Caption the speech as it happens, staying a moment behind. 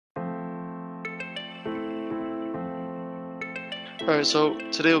All right, so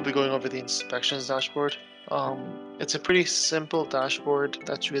today we'll be going over the inspections dashboard. It's a pretty simple dashboard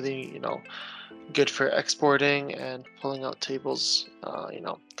that's really, good for exporting and pulling out tables,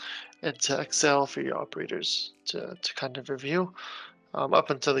 into Excel for your operators to kind of review, up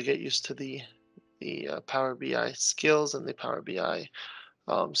until they get used to the Power BI skills and the Power BI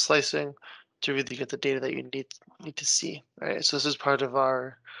slicing to really get the data that you need to see. Right, so this is part of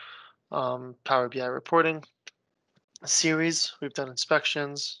our Power BI reporting series. We've done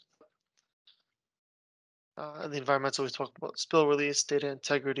inspections. The environmental, we talked about spill release, data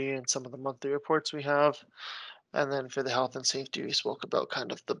integrity, and some of the monthly reports we have. And then for the health and safety, we spoke about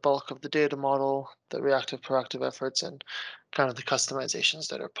kind of the bulk of the data model, the reactive proactive efforts, and kind of the customizations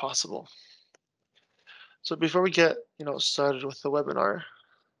that are possible. So before we get, started with the webinar,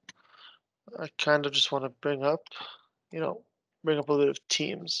 I kind of just want to you know, bring up a bit of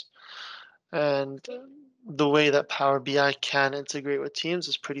Teams. And the way that Power BI can integrate with Teams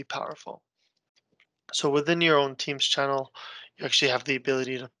is pretty powerful. So within your own Teams channel, you actually have the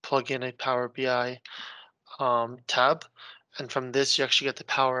ability to plug in a Power BI tab. And from this, you actually get the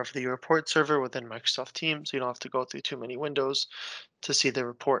power of the report server within Microsoft Teams. So you don't have to go through too many windows to see the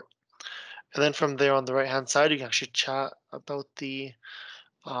report. And then from there on the right-hand side, you can actually chat about the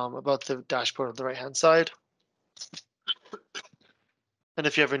dashboard on the right-hand side. And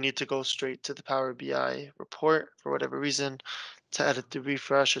if you ever need to go straight to the Power BI report for whatever reason to edit the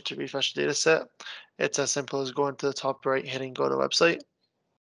refresh or to refresh the data set, it's as simple as going to the top right, hitting go to website,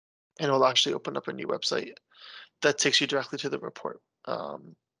 and it will actually open up a new website that takes you directly to the report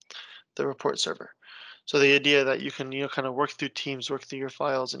server. So the idea that you can, kind of work through Teams, work through your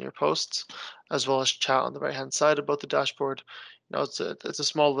files and your posts, as well as chat on the right-hand side about the dashboard. It's a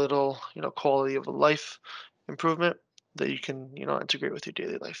small little, quality of life improvement that you can, integrate with your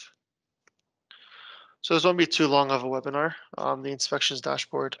daily life. So this won't be too long of a webinar. The inspections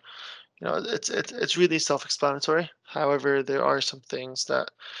dashboard, it's really self-explanatory. However, there are some things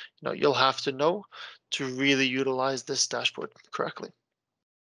that, you'll have to know to really utilize this dashboard correctly.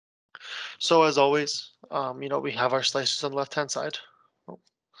 So as always, we have our slices on the left-hand side. Oh,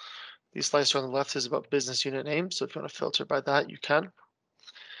 the slicer on the left is about business unit names. So if you want to filter by that, you can.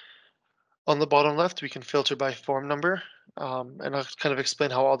 On the bottom left, we can filter by form number. And I'll kind of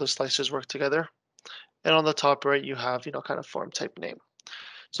explain how all the slicers work together. And on the top right, you have, kind of form type name.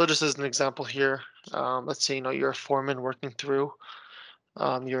 So just as an example here, let's say, you're a foreman working through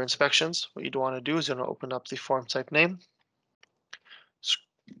your inspections. What you'd want to do is you want to open up the form type name,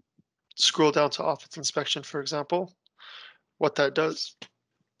 scroll down to office inspection, for example. What that does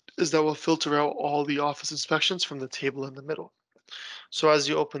is that will filter out all the office inspections from the table in the middle. So as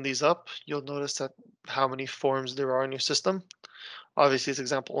you open these up, you'll notice that how many forms there are in your system. Obviously, this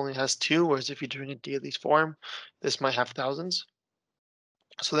example only has 2, whereas if you're doing a daily form, this might have thousands.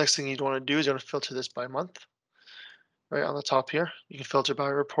 So the next thing you'd want to do is you want to filter this by month. Right on the top here, you can filter by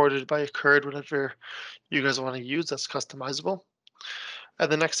reported, by occurred, whatever you guys want to use. That's customizable.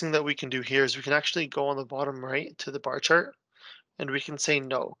 And the next thing that we can do here is we can actually go on the bottom right to the bar chart and we can say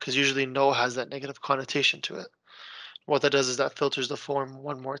no, because usually no has that negative connotation to it. What that does is that filters the form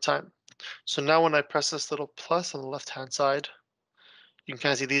one more time. So now when I press this little plus on the left-hand side, you can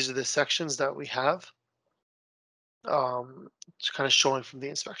kind of see these are the sections that we have. It's kind of showing from the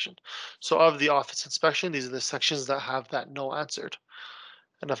inspection. So of the office inspection, these are the sections that have that no answered.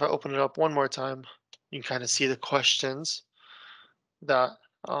 And if I open it up one more time, you can kind of see the questions that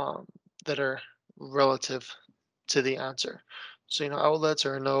um, that are relative to the answer. So, outlets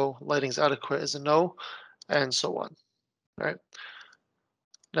are a no, lighting's adequate is a no, and so on. All right.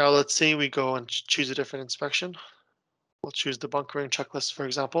 Now let's say we go and choose a different inspection. We'll choose the bunkering checklist, for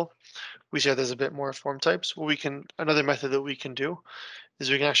example. We see there's a bit more form types. Another method that we can do is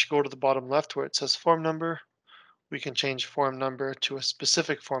we can actually go to the bottom left where it says form number. We can change form number to a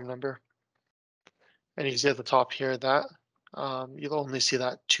specific form number. And you can see at the top here that you'll only see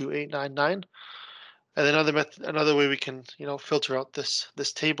that 2899. And then another way we can, filter out this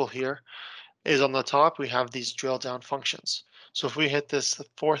table here is on the top, we have these drill down functions. So if we hit the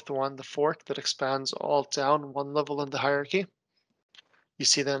fourth one, the fork that expands all down one level in the hierarchy, you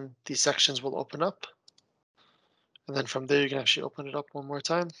see then these sections will open up. And then from there, you can actually open it up one more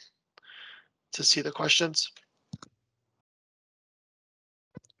time to see the questions.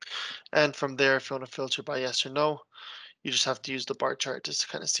 And from there, if you want to filter by yes or no, you just have to use the bar chart just to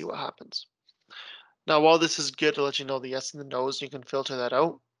kind of see what happens. Now, while this is good to let you know the yes and the no's, you can filter that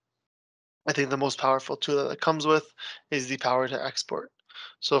out. I think the most powerful tool that it comes with is the power to export.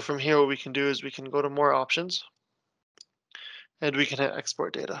 So from here, what we can do is we can go to more options and we can hit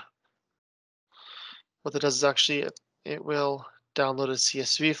export data. What that does is actually it will download a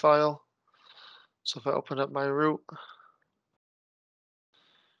CSV file. So if I open up my root,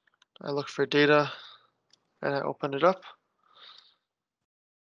 I look for data and I open it up.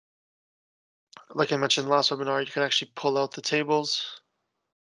 Like I mentioned last webinar, you can actually pull out the tables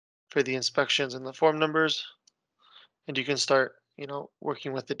for the inspections and the form numbers, and you can start,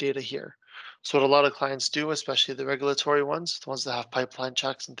 working with the data here. So what a lot of clients do, especially the regulatory ones, the ones that have pipeline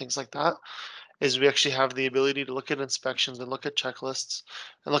checks and things like that, is we actually have the ability to look at inspections and look at checklists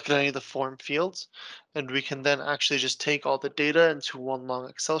and look at any of the form fields. And we can then actually just take all the data into one long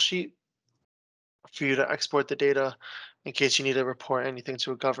Excel sheet for you to export the data in case you need to report anything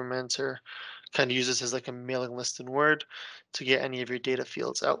to a government, or kind of use this as like a mailing list in Word to get any of your data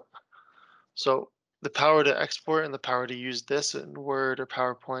fields out. So the power to export and the power to use this in Word or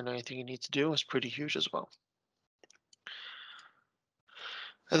PowerPoint or anything you need to do is pretty huge as well.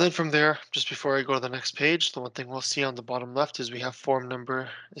 And then from there, just before I go to the next page, the one thing we'll see on the bottom left is we have form number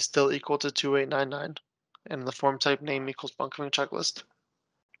is still equal to 2899, and the form type name equals bunkering checklist.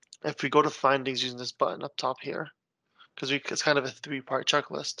 If we go to findings using this button up top here, because it's kind of a three-part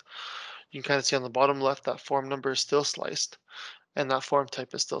checklist, you can kind of see on the bottom left that form number is still sliced and that form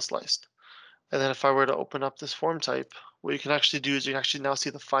type is still sliced. And then if I were to open up this form type, what you can actually do is you can actually now see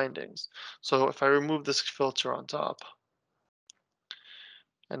the findings. So if I remove this filter on top,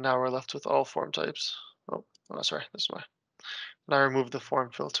 and now we're left with all form types. Oh, sorry, this way. And I remove the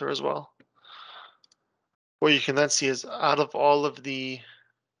form filter as well. What you can then see is out of all of the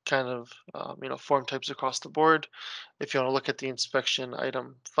kind of form types across the board, if you want to look at the inspection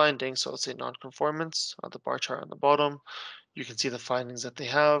item findings, so let's say non-conformance on the bar chart on the bottom, you can see the findings that they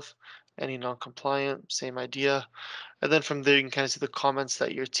have. Any non-compliant, same idea. And then from there, you can kind of see the comments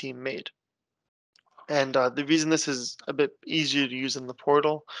that your team made. And the reason this is a bit easier to use in the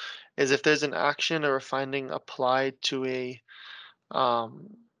portal is if there's an action or a finding applied um,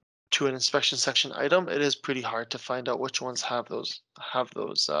 to an inspection section item, it is pretty hard to find out which ones have those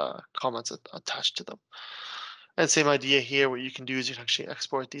comments attached to them. And same idea here. What you can do is you can actually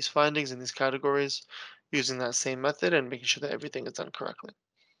export these findings in these categories using that same method and making sure that everything is done correctly,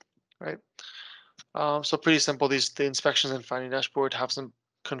 right? So pretty simple. The inspections and finding dashboard have some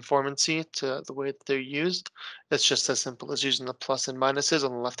conformancy to the way that they're used. It's just as simple as using the plus and minuses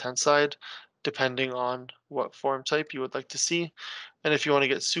on the left-hand side, depending on what form type you would like to see. And if you want to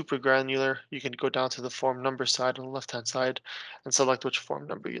get super granular, you can go down to the form number side on the left-hand side and select which form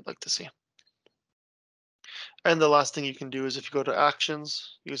number you'd like to see. And the last thing you can do is if you go to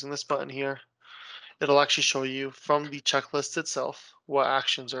actions using this button here, it'll actually show you from the checklist itself what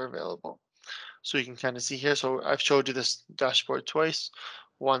actions are available. So you can kind of see here. So I've showed you this dashboard twice,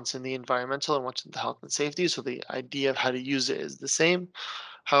 once in the environmental and once in the health and safety. So the idea of how to use it is the same.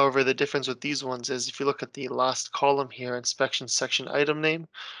 However, the difference with these ones is if you look at the last column here, inspection section item name,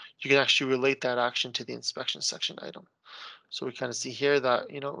 you can actually relate that action to the inspection section item. So we kind of see here that,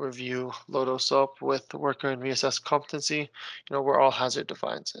 review Lodo SOAP with the worker and reassess competency, where all hazard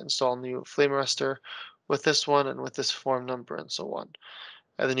defines, install new flame arrestor with this one and with this form number and so on.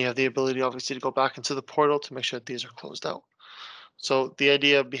 And then you have the ability, obviously, to go back into the portal to make sure that these are closed out. So the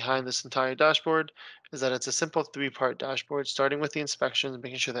idea behind this entire dashboard is that it's a simple three-part dashboard, starting with the inspections,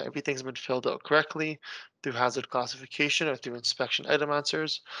 making sure that everything's been filled out correctly through hazard classification or through inspection item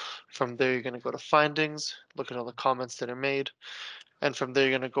answers. From there, you're going to go to findings, look at all the comments that are made, and from there,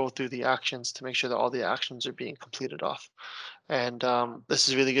 you're going to go through the actions to make sure that all the actions are being completed off. And this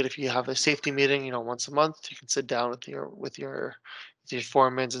is really good if you have a safety meeting, once a month. You can sit down with your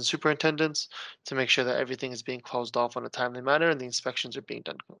foremans and superintendents to make sure that everything is being closed off on a timely manner and the inspections are being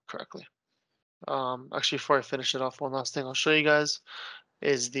done correctly. Actually, before I finish it off, one last thing I'll show you guys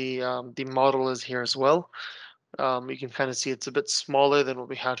is the model is here as well. You can kind of see it's a bit smaller than what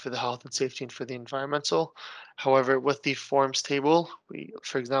we had for the health and safety and for the environmental. However, with the forms table,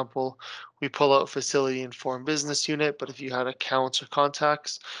 for example, we pull out facility and form business unit, but if you had accounts or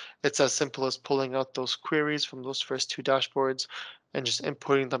contacts, it's as simple as pulling out those queries from those first two dashboards and just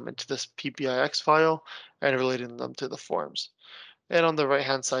inputting them into this PBIX file and relating them to the forms. And on the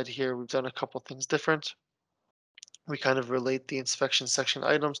right-hand side here, we've done a couple things different. We kind of relate the inspection section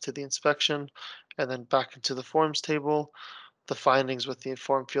items to the inspection and then back into the forms table, the findings with the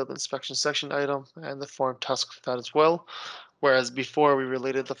form field inspection section item and the form tasks with that as well. Whereas before we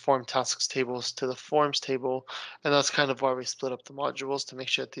related the form tasks tables to the forms table, and that's kind of why we split up the modules to make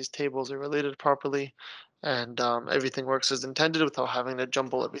sure that these tables are related properly and everything works as intended without having to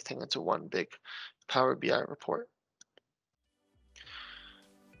jumble everything into one big Power BI report.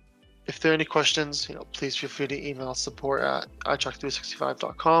 If there are any questions, please feel free to email support at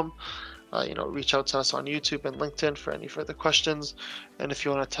itrak365.com. reach out to us on YouTube and LinkedIn for any further questions. And if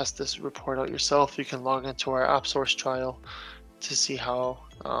you want to test this report out yourself, you can log into our app source trial to see how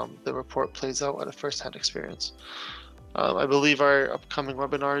the report plays out at a first-hand experience. I believe our upcoming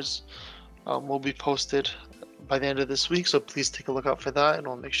webinars will be posted by the end of this week, so please take a look out for that, and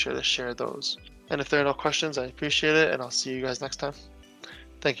we'll make sure to share those. And if there are no questions, I appreciate it, and I'll see you guys next time.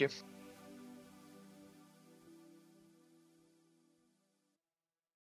 Thank you.